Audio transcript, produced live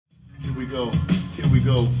we go. Here we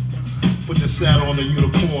go. Put the saddle on the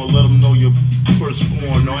unicorn. Let them know you're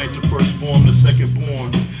firstborn. No, I ain't the firstborn, the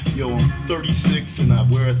secondborn. Yo, I'm 36 and I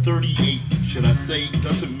wear a 38. Should I say? It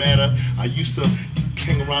doesn't matter. I used to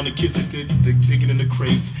hang around the kids that did digging in the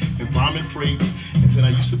crates and bombing freights. And then I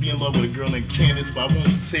used to be in love with a girl named Candace, but I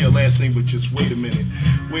won't say her last name, but just wait a minute.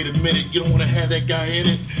 Wait a minute, you don't want to have that guy in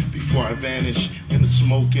it before I vanish in the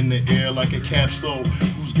smoke in the air like a capsule.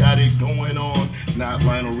 Who's got it going on? Not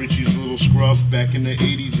Lionel Richie's little scruff back in the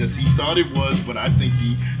 80s. Yes, he thought it was, but I think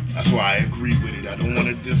that's why I agree with it. I don't want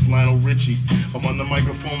to diss Lionel Richie. I'm on the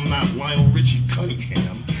microphone, not Lionel Richie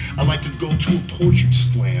Cunningham. I like to go to a poetry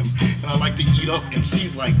slam, and I like to eat up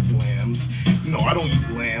MCs like lambs. No, I don't eat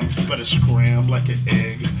lambs, better scram like an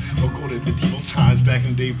egg, or go to medieval times back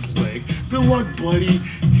in the day plague. Good luck, buddy.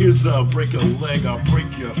 Here's a break a leg, I'll break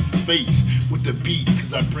your face with the beat,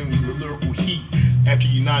 cause I bring the lyrical heat. After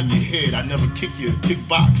you nod your head, I never kick you,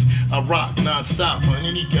 kickbox. I rock non-stop on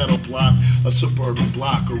any ghetto block, a suburban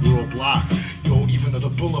block, a rural block. Yo, even at the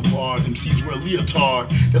boulevard, MCs wear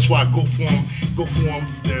leotard. That's why I go for them,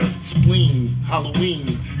 their spleen,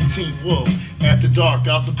 Halloween, Teen Wolf, after dark,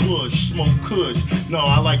 out the bush, smoke kush. No,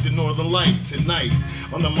 I like the northern lights at night.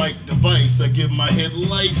 On the mic device, I give my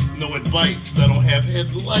headlights no advice, cause I don't have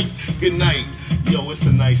headlights. Good night. Yo, it's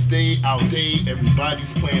a nice day, out day,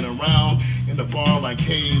 everybody's playing around in the bar like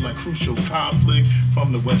hey, like crucial conflict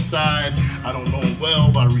from the west side. I don't know them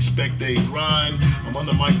well, but I respect they grind. I'm on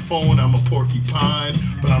the microphone, I'm a porcupine,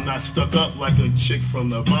 but I'm not stuck up like a chick from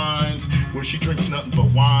the vines where she drinks nothing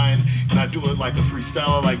but wine. And I do it like a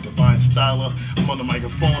freestyler, like Divine Styler. I'm on the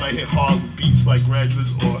microphone, I hit hard with beats like Graduates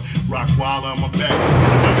or Rockwilder. I'm back on the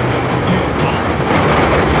microphone.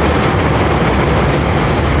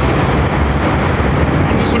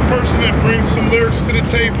 A person that brings some lyrics to the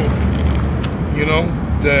table, you know,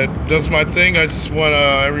 that does my thing. I just want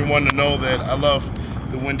everyone to know that I love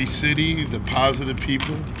the Windy City, the positive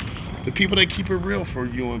people, the people that keep it real for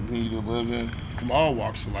you and me to live in, from all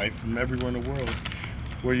walks of life, from everywhere in the world.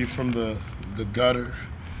 Where you from the gutter,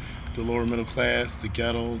 the lower middle class, the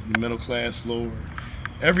ghetto, the middle class, lower,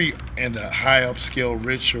 and the high upscale,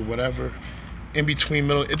 rich or whatever, in between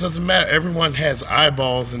middle, it doesn't matter. Everyone has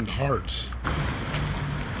eyeballs and hearts.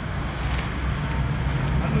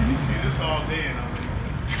 You see this all day, and I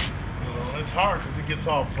mean, it's hard because it gets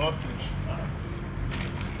all buffed.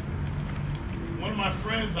 One of my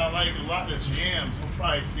friends I like a lot is Yams. We'll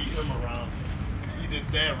probably see him around. He did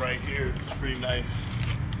that right here. It's pretty nice.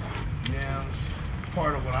 Yams,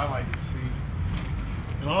 part of what I like to see.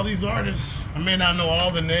 And all these artists, I may not know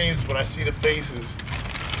all the names, but I see the faces.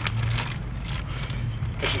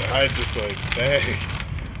 I should hide this like, hey,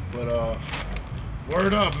 but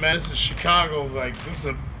word up, man. This is Chicago. Like this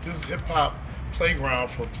is hip hop playground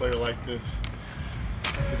for a player like this.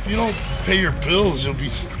 If you don't pay your bills, you'll be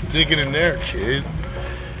sticking in there, kid.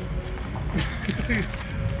 You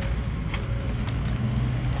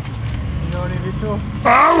know any of these people? What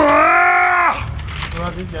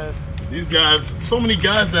about these guys? These guys, so many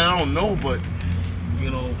guys that I don't know, but you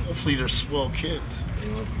know, hopefully they're swell kids. You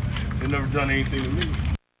know, they've never done anything to me.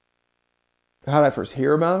 How did I first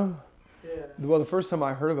hear about him? Well, the first time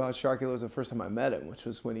I heard about Sharkula was the first time I met him, which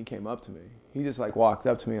was when he came up to me. He just like walked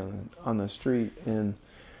up to me on the street in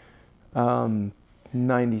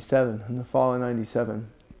 97, in the fall of 97,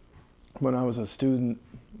 when I was a student,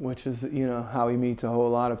 which is, you know, how he meets a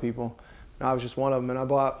whole lot of people. And I was just one of them, and I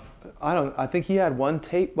bought, I think he had one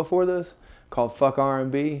tape before this called Fuck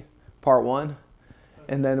R&B, Part 1.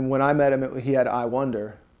 And then when I met him, he had I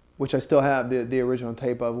Wonder, which I still have the original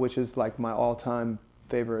tape of, which is like my all-time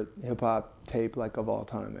favorite hip-hop tape, like, of all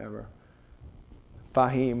time ever.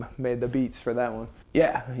 Fahim made the beats for that one.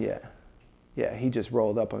 Yeah, he just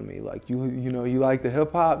rolled up on me like, you know, you like the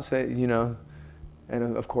hip-hop? Say, you know,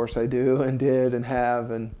 and of course I do, and did, and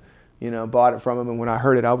have, and, you know, bought it from him. And when I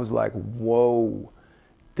heard it, I was like, whoa,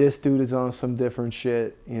 this dude is on some different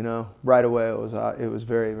shit, you know? Right away, it was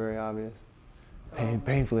very, very obvious.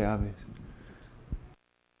 Painfully obvious.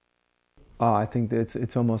 I think that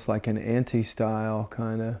it's almost like an anti-style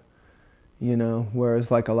kind of, you know, whereas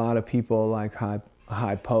like a lot of people like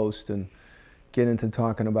high post and get into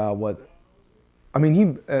talking about what, I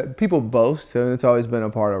mean, people boast, and it's always been a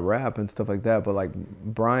part of rap and stuff like that, but like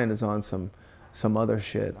Brian is on some other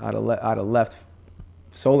shit out of left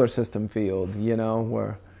solar system field, you know,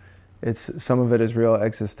 where it's, some of it is real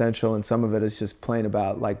existential and some of it is just plain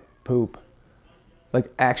about like poop,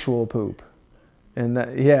 like actual poop. And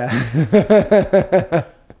that, yeah.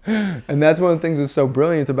 And that's one of the things that's so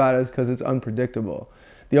brilliant about it, is because it's unpredictable.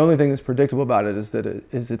 The only thing that's predictable about it is that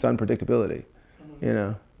it's unpredictability. you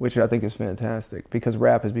know, which I think is fantastic because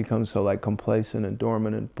rap has become so like complacent and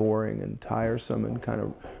dormant and boring and tiresome and kind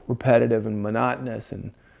of repetitive and monotonous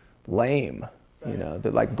and lame, you know,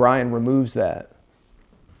 that like Brian removes that.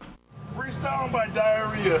 Freestyle by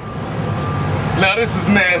Diarrhea. Now this is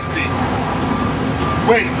nasty.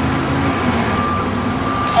 Wait.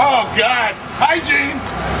 Oh God. Hygiene.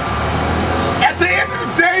 At the end of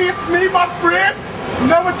the day, it's me, my friend.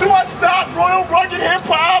 Never do I stop. Royal rugged hip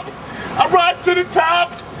hop. I ride to the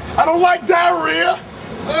top. I don't like diarrhea.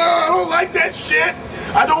 I don't like that shit.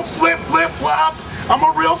 I don't flip flop. I'm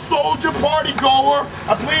a real soldier, party goer.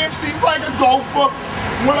 I play MCs like a gopher.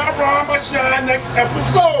 When I rhyme, I shine. Next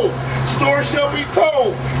episode, story shall be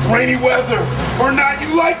told. Rainy weather or not,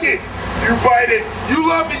 you like it. You bite it, you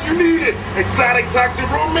love it, you need it. Exotic, toxic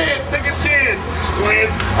romance, take a chance.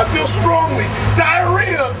 Lance, I feel strongly.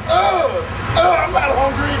 Diarrhea, I'm not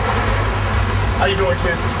hungry. How you doing,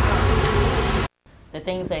 kids? The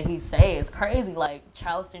things that he say is crazy, like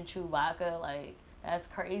Charleston Chewbacca, like that's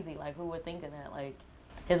crazy. Like who would think of that? Like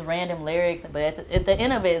his random lyrics, but at the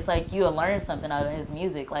end of it, it's like you'll learn something out of his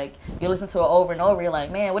music. Like you listen to it over and over, you're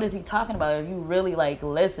like, man, what is he talking about? If you really like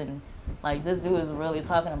listen, like this dude is really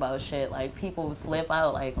talking about shit. Like people slip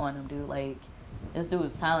out like on him, dude. Like this dude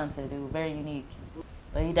is talented, dude, very unique.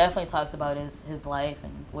 But he definitely talks about his life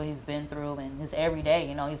and what he's been through and his everyday.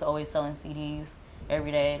 You know, he's always selling CDs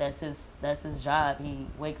every day. That's his job. He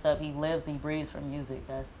wakes up, he lives, he breathes for music.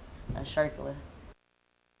 That's Sharkula.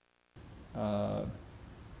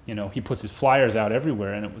 You know, he puts his flyers out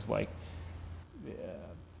everywhere, and it was like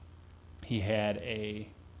he had a,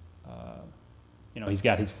 you know, he's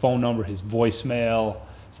got his phone number, his voicemail.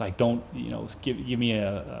 It's like, don't, you know, give me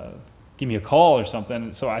a call or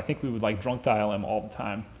something. So I think we would like drunk dial him all the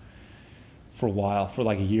time for a while, for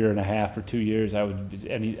like a year and a half or 2 years. I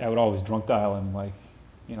would always drunk dial him, like,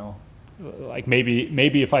 you know, like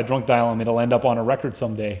maybe if I drunk dial him, it'll end up on a record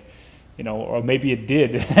someday, you know, or maybe it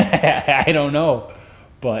did. I don't know.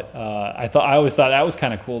 But I always thought that was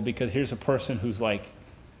kind of cool because here's a person who's like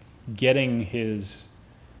getting his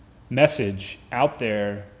message out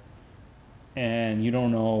there, and you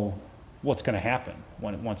don't know what's going to happen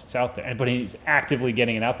once it's out there. But he's actively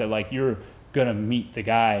getting it out there. Like you're going to meet the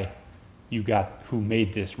guy who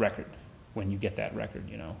made this record when you get that record,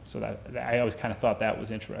 you know. So that I always kind of thought that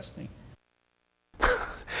was interesting.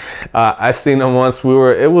 I seen him once.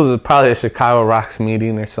 It was probably a Chicago Rocks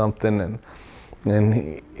meeting or something,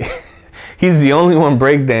 and he's the only one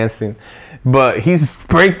breakdancing, but he's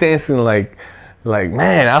breakdancing like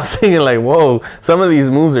man, I was thinking like, whoa, some of these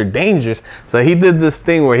moves are dangerous. So he did this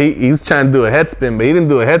thing where he was trying to do a head spin, but he didn't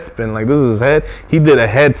do a head spin, like this is his head. He did a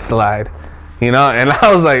head slide, you know, and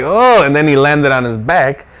I was like, oh, and then he landed on his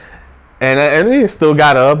back, and he still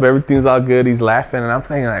got up, everything's all good, he's laughing, and I'm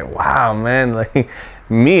thinking like, wow, man, like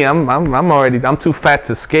me, I'm too fat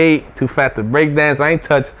to skate, too fat to break dance. I ain't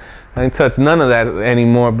touch none of that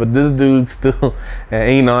anymore, but this dude still,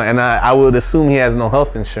 you know, and I would assume he has no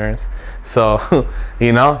health insurance. So,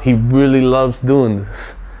 you know, he really loves doing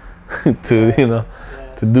this to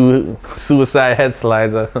do suicide head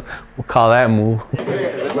slides. We'll call that move.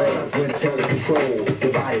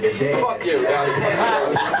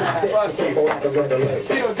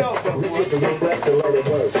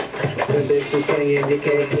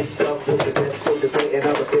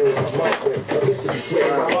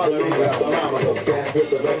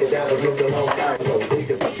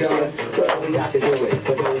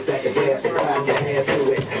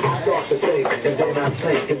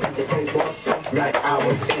 Like I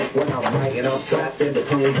was when I'm writing, I'm trapped in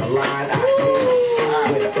between the line.